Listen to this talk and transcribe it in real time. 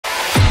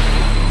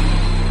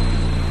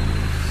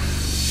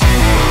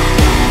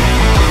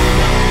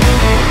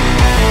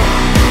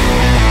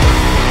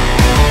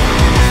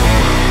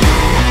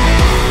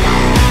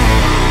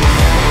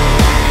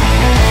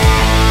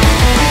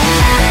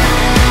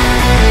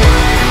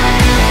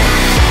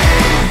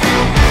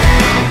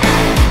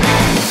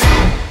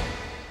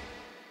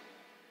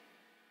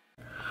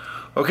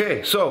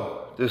Okay,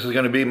 so this is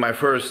gonna be my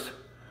first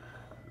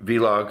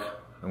vlog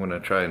I'm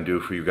gonna try and do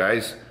for you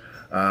guys.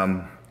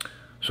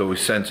 So we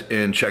sent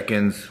in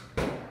check-ins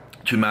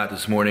to Matt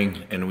this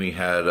morning and we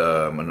had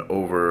an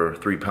over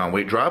 3-pound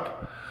weight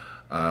drop.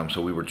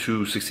 So we were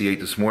 268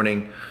 this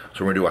morning.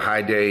 So we're gonna do a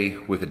high day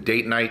with a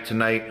date night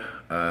tonight.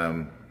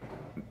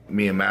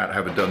 Me and Matt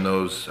haven't done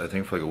those, I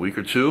think, for like a week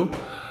or two.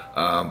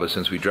 But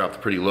since we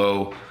dropped pretty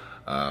low,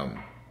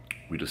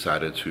 we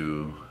decided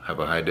to have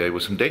a high day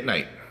with some date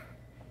night.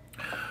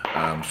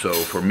 So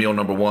for meal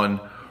number one,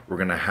 we're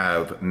gonna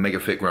have Mega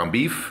Fit ground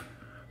beef,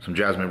 some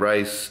jasmine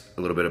rice,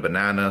 a little bit of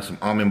banana, some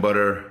almond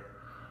butter,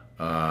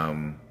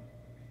 and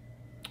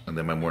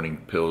then my morning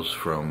pills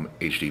from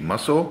HD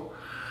Muscle.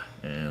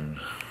 And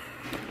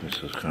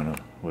this is kind of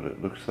what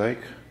it looks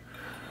like.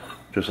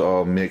 Just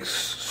all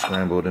mixed,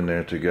 scrambled in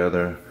there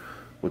together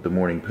with the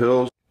morning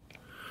pills.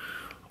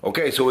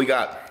 Okay, so we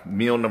got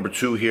meal number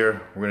two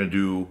here. We're gonna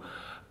do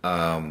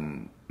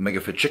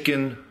Mega Fit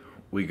chicken.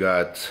 We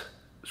got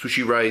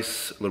sushi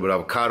rice, a little bit of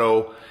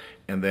avocado,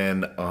 and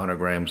then 100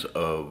 grams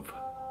of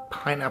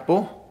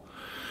pineapple.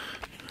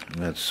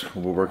 And that's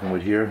what we're working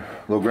with here.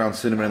 A little ground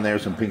cinnamon in there,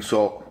 some pink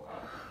salt.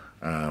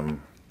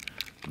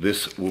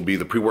 This will be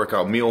the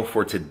pre-workout meal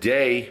for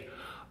today.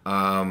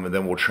 And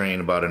then we'll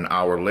train about an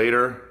hour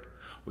later.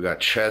 We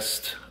got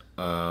chest,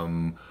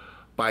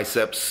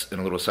 biceps, and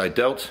a little side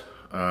delt.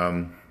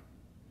 And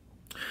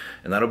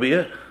that'll be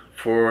it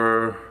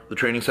for the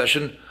training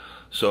session.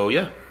 So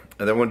yeah,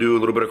 and then we're gonna do a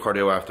little bit of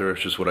cardio after.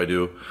 It's just what I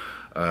do.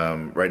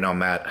 Right now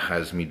Matt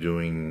has me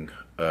doing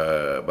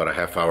about a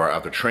half hour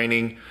after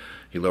training.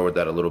 He lowered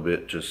that a little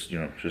bit, just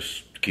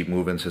just to keep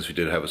moving since we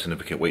did have a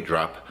significant weight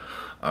drop.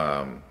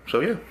 So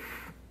yeah,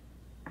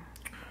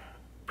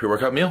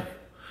 pre-workout meal.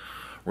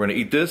 We're gonna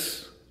eat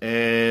this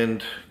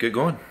and get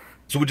going.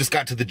 So we just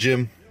got to the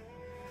gym.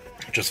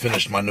 Just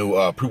finished my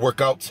new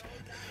pre-workout.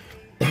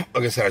 Like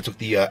I said, I took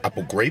the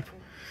apple grape,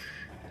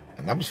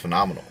 and that was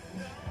phenomenal.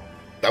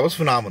 That was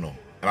phenomenal.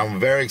 And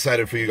I'm very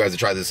excited for you guys to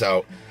try this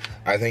out.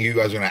 I think you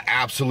guys are gonna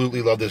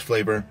absolutely love this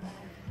flavor.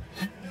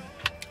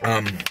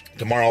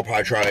 Tomorrow I'll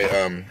probably try,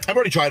 I've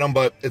already tried them,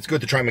 but it's good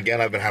to try them again.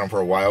 I haven't had them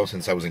for a while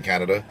since I was in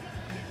Canada.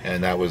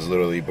 And that was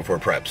literally before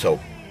prep. So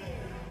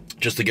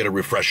just to get a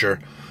refresher,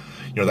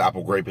 the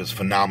apple grape is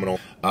phenomenal.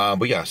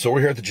 But yeah, so we're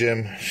here at the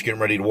gym, just getting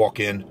ready to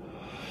walk in.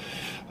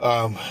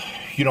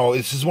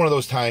 This is one of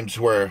those times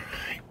where,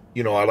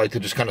 I like to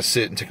just kind of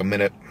sit and take a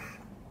minute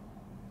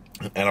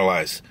and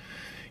analyze,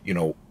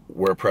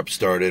 where prep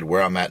started,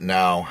 where I'm at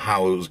now,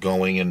 how it was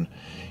going. And,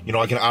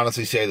 I can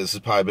honestly say this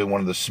has probably been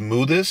one of the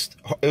smoothest.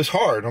 It was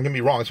hard, don't get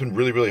me wrong. It's been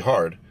really, really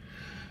hard.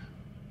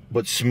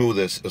 But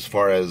smoothest as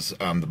far as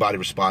the body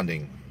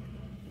responding.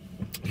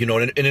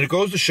 And it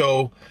goes to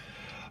show,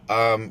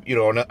 I'm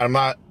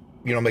not,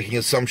 making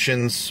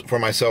assumptions for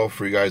myself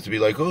for you guys to be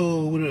like,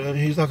 oh,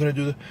 he's not going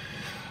to do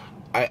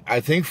that. I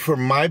think for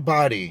my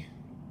body,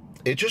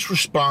 it just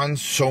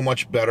responds so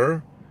much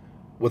better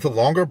with a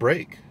longer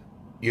break.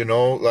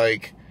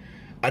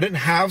 I didn't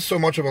have so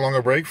much of a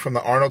longer break from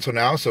the Arnold to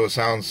now, so it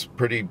sounds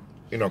pretty,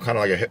 kind of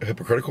like a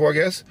hypocritical, I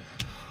guess.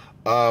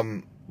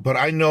 But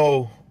I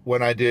know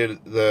when I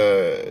did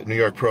the New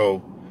York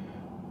Pro,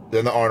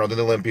 then the Arnold, then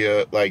the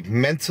Olympia, like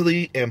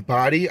mentally and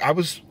body, I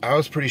was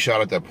pretty shot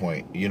at that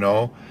point,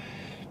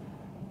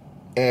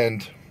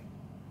 And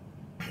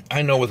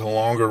I know with a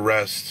longer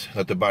rest,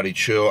 let the body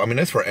chill. I mean,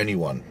 that's for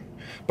anyone.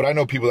 But I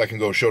know people that can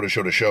go show to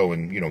show to show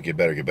and, get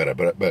better,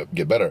 but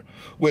get better,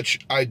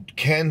 which I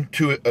can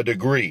to a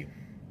degree.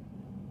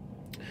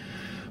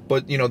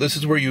 But, this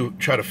is where you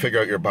try to figure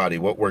out your body,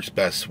 what works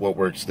best, what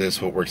works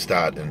this, what works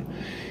that. And,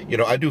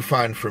 I do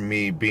find for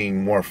me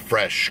being more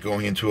fresh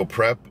going into a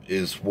prep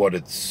is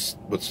what's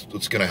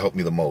going to help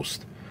me the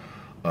most.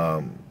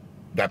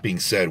 That being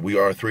said, we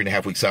are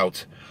 3.5 weeks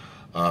out,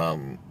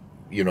 and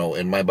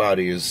my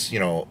body is,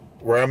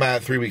 where I'm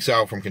at 3 weeks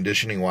out from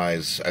conditioning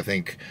wise. I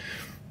think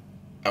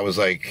I was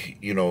like,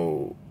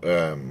 where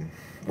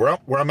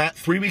I'm at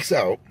 3 weeks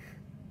out,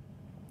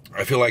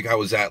 I feel like I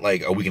was at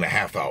like a week and a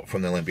half out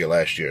from the Olympia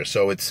last year.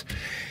 So it's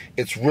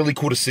really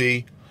cool to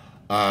see.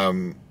 We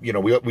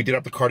did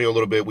up the cardio a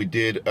little bit. We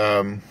did,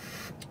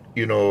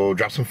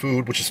 drop some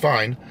food, which is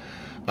fine.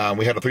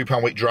 We had a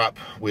 3-pound weight drop,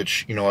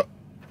 which,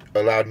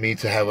 allowed me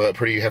to have a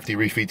pretty hefty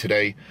refeed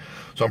today.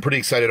 So I'm pretty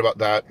excited about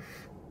that.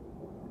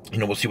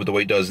 We'll see what the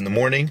weight does in the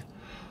morning.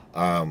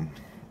 But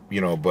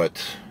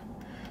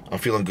I'm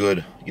feeling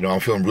good.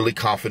 I'm feeling really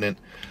confident.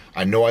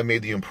 I know I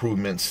made the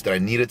improvements that I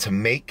needed to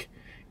make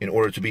in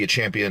order to be a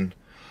champion.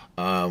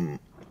 My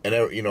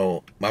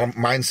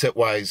mindset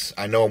wise,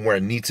 I know I'm where I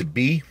need to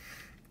be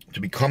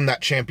to become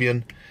that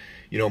champion.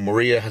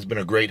 Maria has been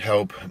a great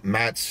help.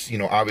 Matt's,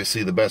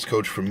 obviously the best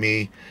coach for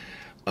me.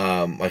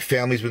 My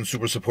family's been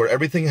super supportive.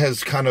 Everything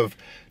has kind of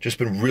just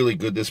been really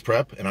good this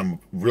prep, and I'm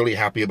really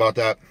happy about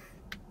that.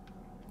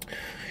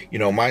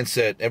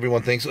 Mindset,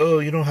 everyone thinks, oh,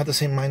 you don't have the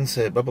same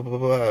mindset, blah, blah, blah,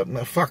 blah.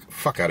 No,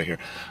 fuck out of here.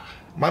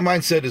 My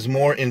mindset is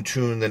more in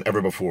tune than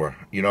ever before.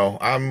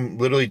 I'm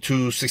literally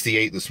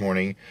 268 this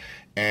morning,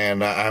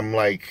 And I'm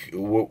like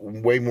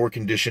way more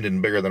conditioned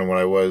and bigger than what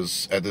I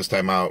was at this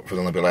time out for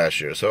the Olympia last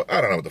year. So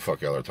I don't know what the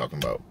fuck y'all are talking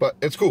about, but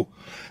it's cool.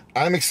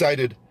 I'm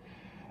excited.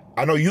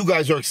 I know you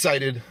guys are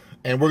excited,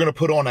 and we're going to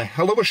put on a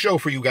hell of a show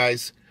for you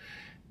guys.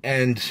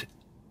 And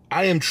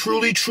I am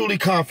truly, truly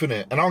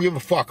confident, and I don't give a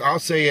fuck. I'll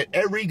say it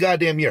every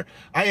goddamn year.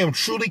 I am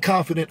truly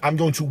confident I'm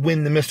going to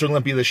win the Mr.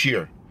 Olympia this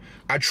year.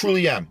 I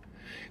truly am.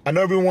 I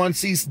know everyone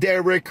sees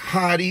Derek,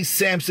 Hottie,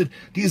 Samson.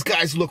 These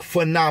guys look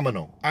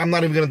phenomenal. I'm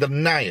not even going to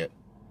deny it.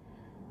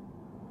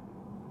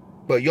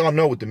 But y'all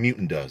know what the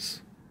Mutant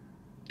does.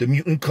 The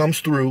Mutant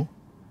comes through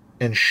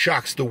and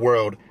shocks the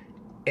world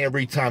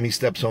every time he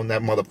steps on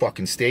that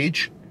motherfucking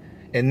stage.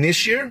 And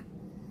this year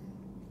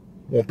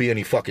won't be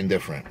any fucking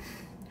different.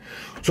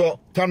 So,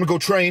 time to go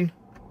train.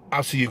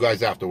 I'll see you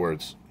guys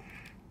afterwards.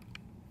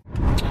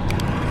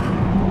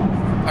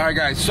 Alright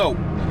guys, so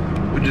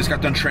we just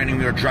got done training.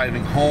 We are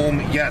driving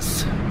home.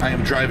 Yes, I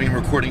am driving and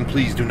recording.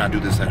 Please do not do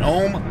this at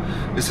home.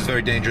 This is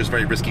very dangerous,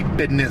 very risky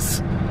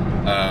business.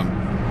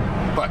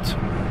 But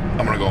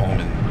I'm gonna go home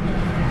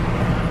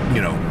and,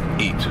 you know,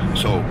 eat.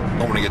 So I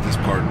want to get this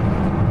part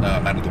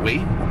out of the way.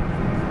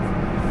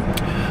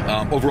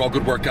 Overall,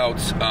 good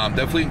workouts.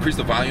 Definitely increase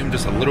the volume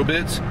just a little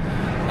bit.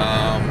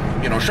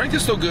 You know, strength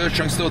is still good.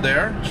 Strength's still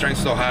there. Strength's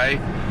still high.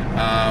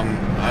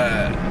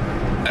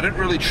 I didn't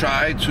really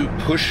try to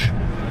push,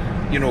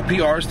 you know,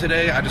 PRs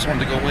today. I just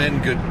wanted to go in,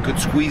 good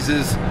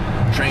squeezes,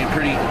 train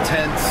pretty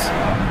intense,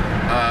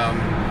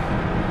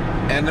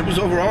 and it was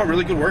overall a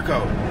really good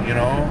workout. You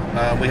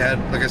know, we had,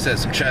 like I said,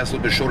 some chest, a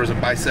little bit of shoulders and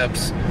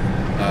biceps.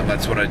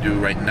 That's what I do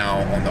right now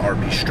on the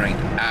RP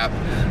Strength app.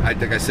 I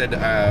think I said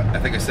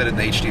in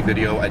the HD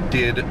video, I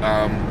did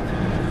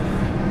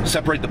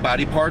separate the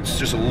body parts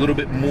just a little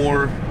bit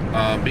more,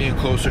 being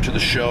closer to the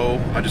show.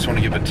 I just want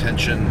to give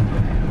attention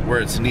where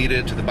it's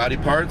needed to the body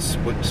parts,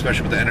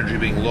 especially with the energy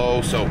being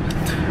low. So,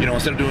 you know,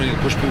 instead of doing a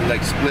push-pull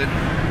leg split,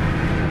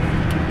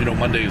 you know,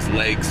 Monday is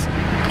legs.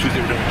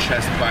 Tuesday we're doing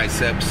chest,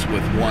 biceps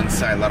with one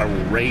side lateral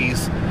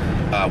raise.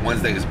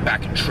 Wednesday is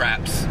back and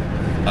traps.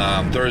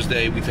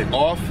 Thursday we take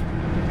off.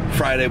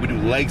 Friday we do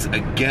legs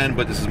again,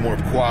 but this is more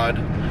of quad.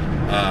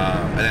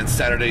 And then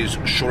Saturday's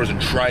shoulders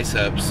and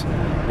triceps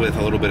with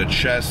a little bit of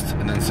chest,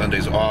 and then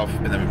Sunday's off,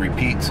 and then we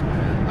repeat.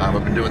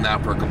 I've been doing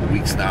that for a couple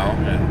weeks now,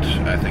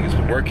 and I think it's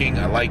been working.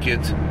 I like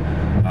it.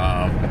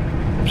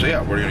 So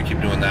yeah, we're gonna keep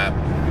doing that.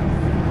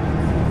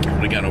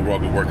 But again, overall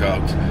good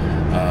workout.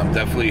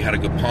 Definitely had a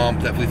good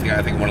pump. Definitely think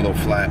I went a little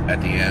flat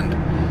at the end.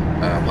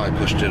 Probably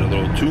pushed it a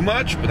little too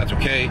much, but that's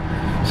okay.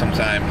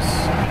 Sometimes,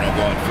 you know,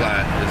 going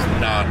flat is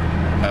not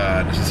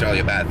necessarily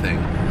a bad thing.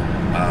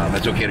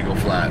 It's okay to go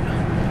flat.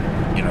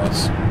 You know,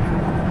 it's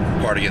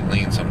part of getting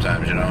lean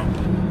sometimes, you know.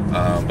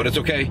 But it's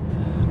okay.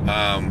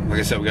 Like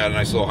I said, we got a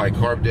nice little high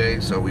carb day,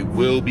 so we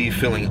will be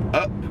filling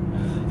up.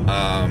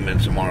 And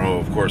tomorrow,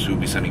 of course, we'll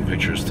be sending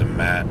pictures to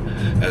Matt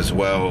as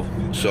well.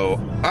 So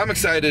I'm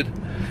excited,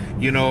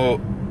 you know.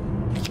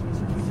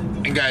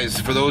 And guys,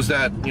 for those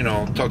that, you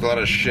know, talked a lot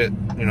of shit,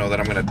 you know, that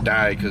I'm gonna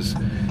die because,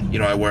 you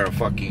know, I wear a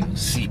fucking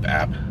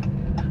CPAP.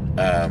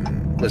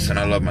 Listen,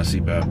 I love my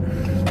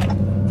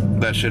CPAP.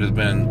 That shit has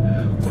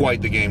been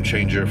quite the game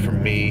changer for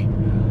me.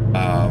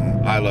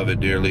 I love it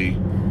dearly.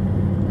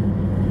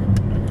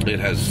 It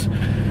has,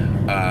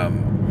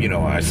 you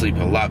know, I sleep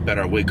a lot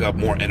better. I wake up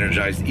more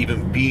energized,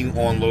 even being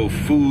on low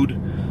food.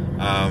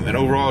 And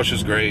overall, it's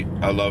just great.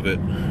 I love it.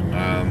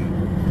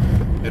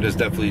 It has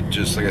definitely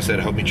just, like I said,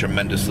 helped me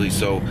tremendously.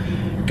 So,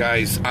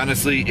 guys,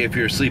 honestly, if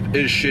your sleep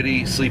is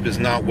shitty, sleep is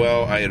not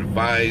well, I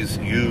advise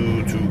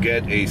you to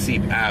get a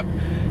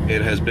CPAP.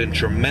 It has been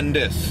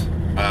tremendous.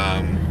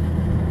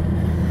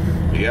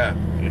 Yeah,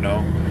 you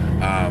know,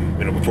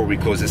 before we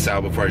close this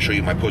out, before I show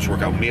you my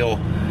post-workout meal,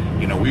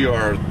 you know, we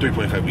are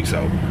 3.5 weeks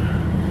out.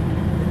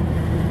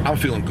 I'm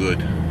feeling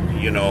good.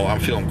 You know, I'm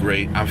feeling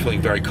great. I'm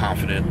feeling very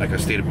confident. Like I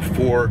stated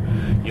before,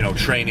 you know,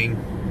 training.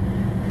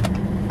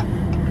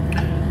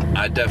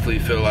 I definitely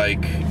feel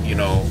like, you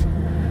know,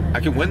 I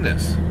can win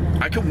this.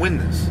 I can win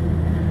this.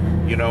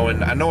 You know,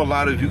 and I know a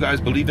lot of you guys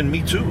believe in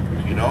me too,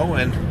 you know,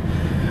 and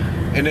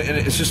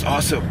it's just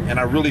awesome. And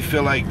I really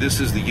feel like this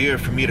is the year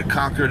for me to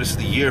conquer. This is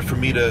the year for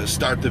me to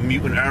start the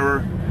Mutant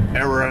era,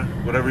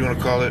 whatever you want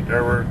to call it,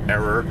 era.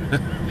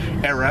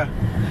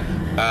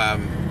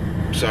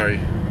 Sorry,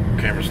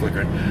 camera's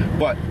flickering.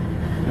 But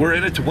we're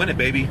in it to win it,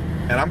 baby.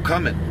 And I'm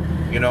coming.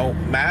 You know,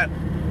 Matt,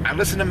 I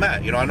listen to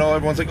Matt. You know, I know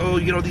everyone's like, oh,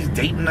 you know, these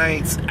date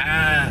nights.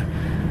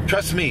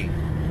 Trust me,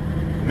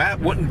 Matt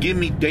wouldn't give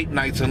me date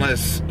nights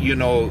unless, you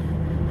know,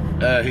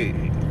 he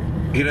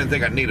didn't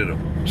think I needed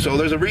them. So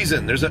there's a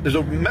reason. There's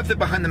a method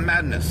behind the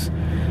madness.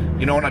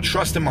 You know, and I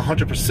trust him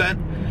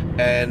 100%.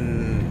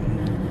 And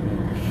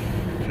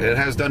it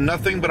has done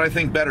nothing but, I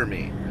think, better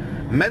me.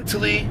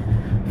 Mentally,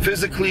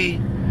 physically,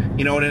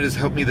 you know, and it has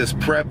helped me this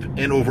prep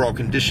and overall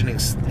conditioning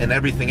and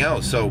everything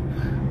else. So,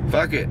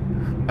 fuck it.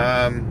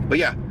 But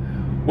yeah,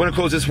 we're gonna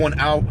close this one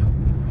out.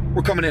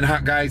 We're coming in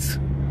hot, guys.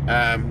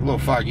 A little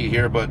foggy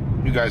here, but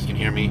you guys can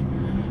hear me.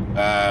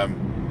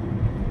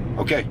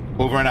 Okay,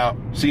 over and out.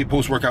 See you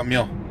post-workout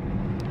meal.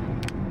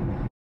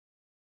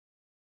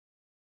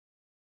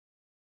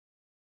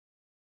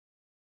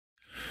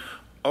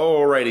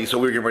 Alrighty, so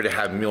we're getting ready to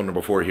have meal number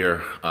 4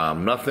 here.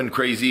 Nothing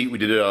crazy. We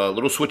did a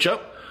little switch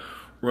up.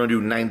 We're gonna do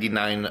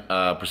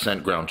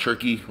 99% ground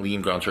turkey,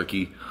 lean ground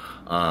turkey,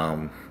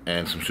 and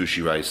some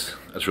sushi rice.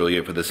 That's really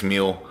it for this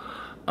meal.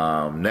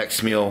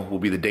 Next meal will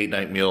be the date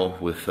night meal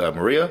with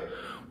Maria.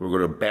 We're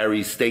going to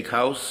Barry's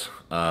Steakhouse.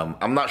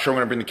 I'm not sure I'm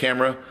gonna bring the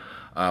camera.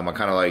 I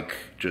kind of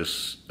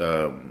just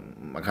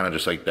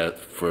like that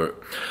for.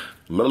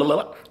 I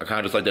kind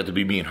of just like that to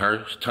be me and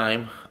her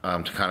time,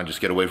 to kind of just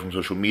get away from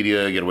social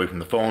media, get away from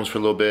the phones for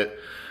a little bit,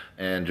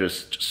 and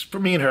just for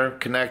me and her,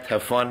 connect,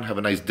 have fun, have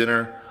a nice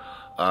dinner.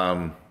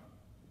 But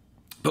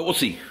we'll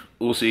see.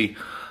 So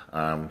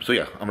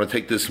yeah, I'm gonna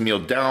take this meal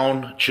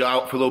down, chill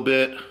out for a little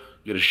bit,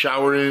 get a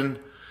shower in,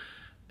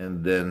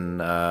 and then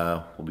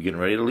we'll be getting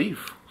ready to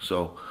leave.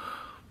 So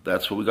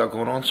that's what we got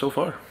going on so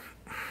far.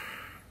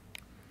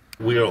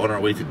 We are on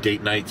our way to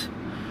date night.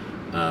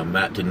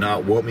 Matt did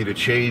not want me to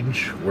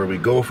change where we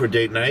go for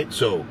date night,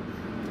 so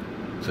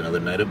it's another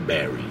night of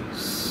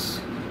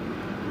Barry's.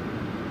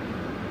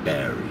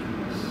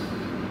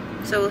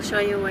 So we'll show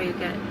you where you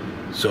get.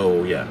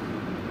 So yeah,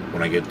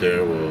 when I get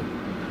there, we'll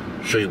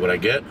show you what I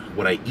get,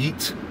 what I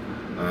eat.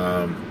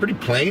 Pretty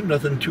plain,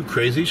 nothing too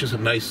crazy. It's just a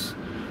nice,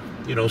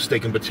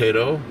 steak and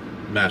potato,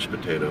 mashed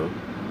potato.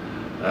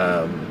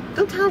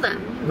 Don't tell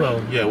them.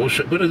 Well, yeah, we'll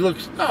show. But it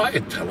looks. Oh, I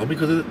can tell them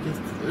because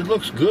it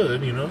looks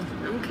good,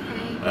 Okay.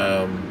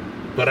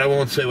 But I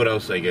won't say what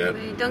else I get.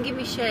 Wait, don't give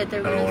me shit.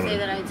 They're gonna say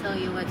that I tell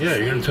you what to say. Yeah,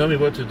 you're gonna tell me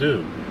what to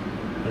do.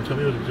 Don't tell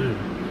me what to do.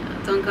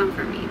 Yeah, don't come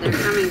for me. They're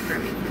coming for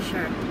me for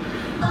sure.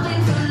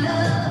 Coming for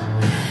love,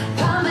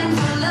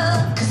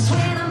 'cause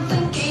when I'm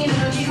thinking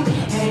of you,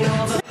 ain't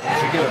all the...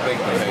 Should get a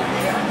baked potato.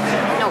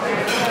 No.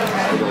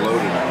 With a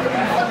load in it.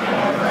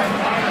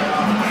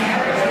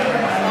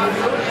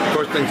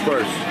 First things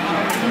first.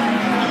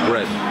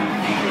 Bread.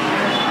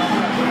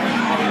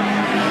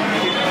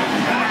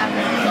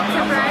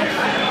 Pizza bread.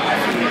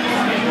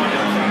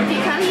 If you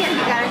come here,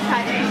 you gotta try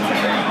the pizza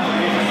bread.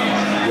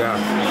 Yeah.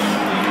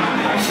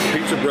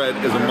 Pizza bread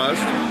is a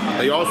must.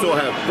 They also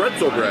have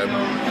pretzel bread,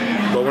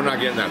 but we're not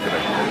getting that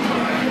today.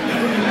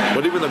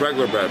 But even the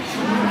regular bread,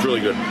 it's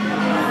really good. This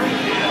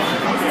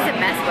is the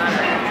best one I've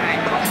ever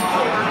tried.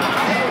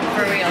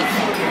 For real.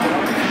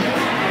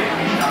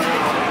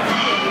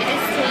 It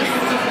just tastes...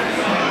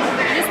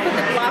 You just put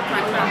the block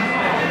on top.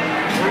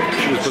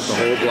 She just put the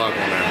whole block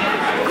on there.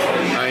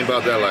 I ain't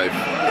about that life.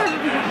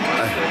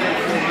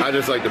 I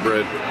just like the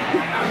bread.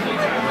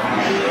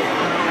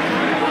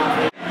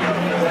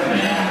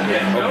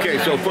 Okay,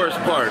 so first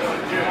part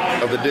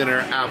of the dinner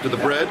after the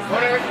bread.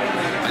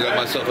 I got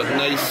myself a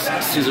nice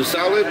Caesar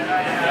salad.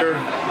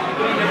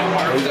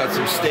 We got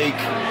some steak,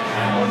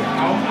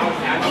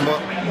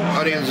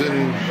 onions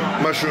and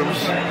mushrooms,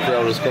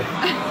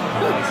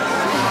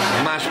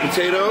 mashed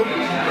potato,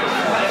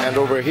 and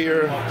over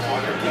here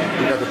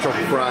we got the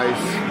truffle fries.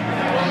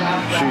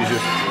 She's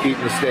just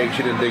eating the steak.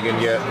 She didn't dig in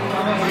yet.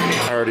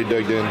 I already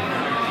dug in.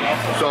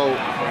 So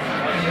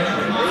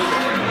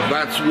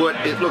that's what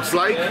it looks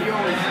like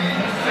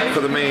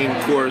for the main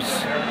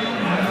course.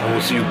 And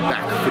we'll see you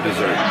back for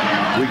dessert.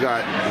 We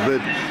got the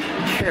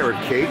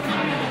carrot cake.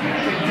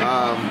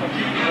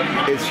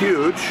 It's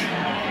huge,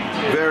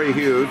 very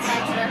huge.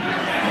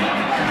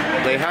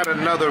 They had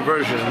another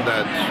version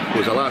that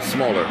was a lot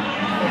smaller,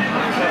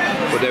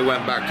 but they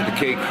went back to the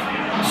cake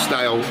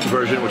style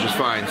version, which is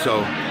fine.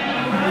 So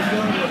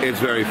it's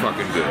very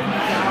fucking good.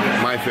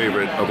 My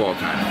favorite of all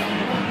time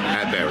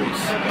at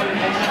Barry's.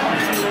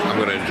 I'm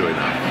gonna enjoy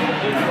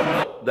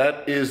that.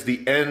 That is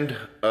the end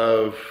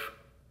of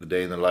the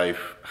day in the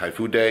life, high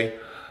food day.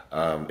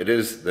 It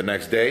is the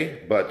next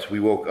day, but we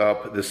woke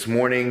up this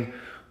morning.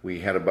 We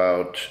had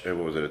about, what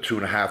was it, a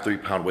 2.5, 3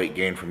 pound weight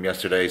gain from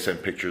yesterday.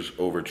 Sent pictures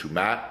over to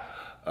Matt.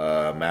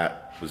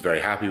 Matt was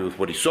very happy with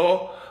what he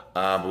saw.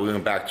 But we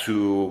went back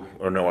to,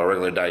 our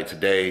regular diet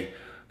today.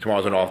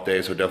 Tomorrow's an off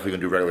day, so definitely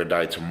gonna do regular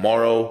diet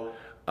tomorrow.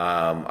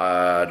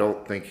 I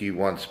don't think he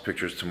wants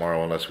pictures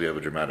tomorrow unless we have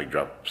a dramatic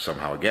drop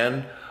somehow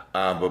again.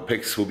 But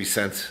pics will be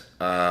sent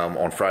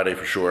on Friday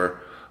for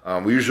sure.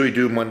 We usually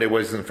do Monday,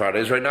 Wednesdays, and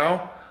Fridays right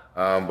now.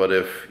 But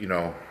if,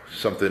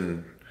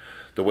 something,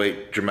 the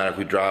weight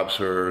dramatically drops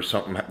or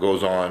something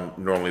goes on,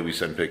 normally we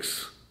send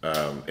pics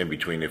in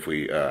between if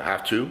we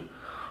have to.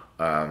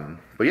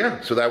 But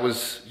yeah, so that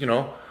was,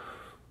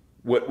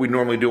 what we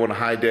normally do on a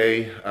high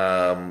day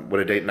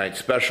with a date night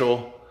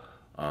special.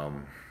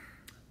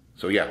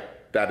 So yeah,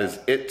 that is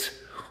it.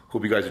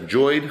 Hope you guys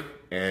enjoyed,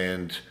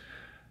 and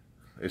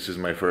this is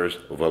my first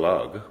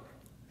vlog,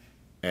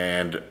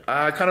 and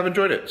I kind of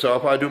enjoyed it, so I'll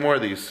probably do more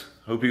of these.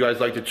 Hope you guys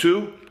liked it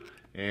too,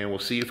 and we'll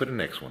see you for the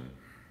next one.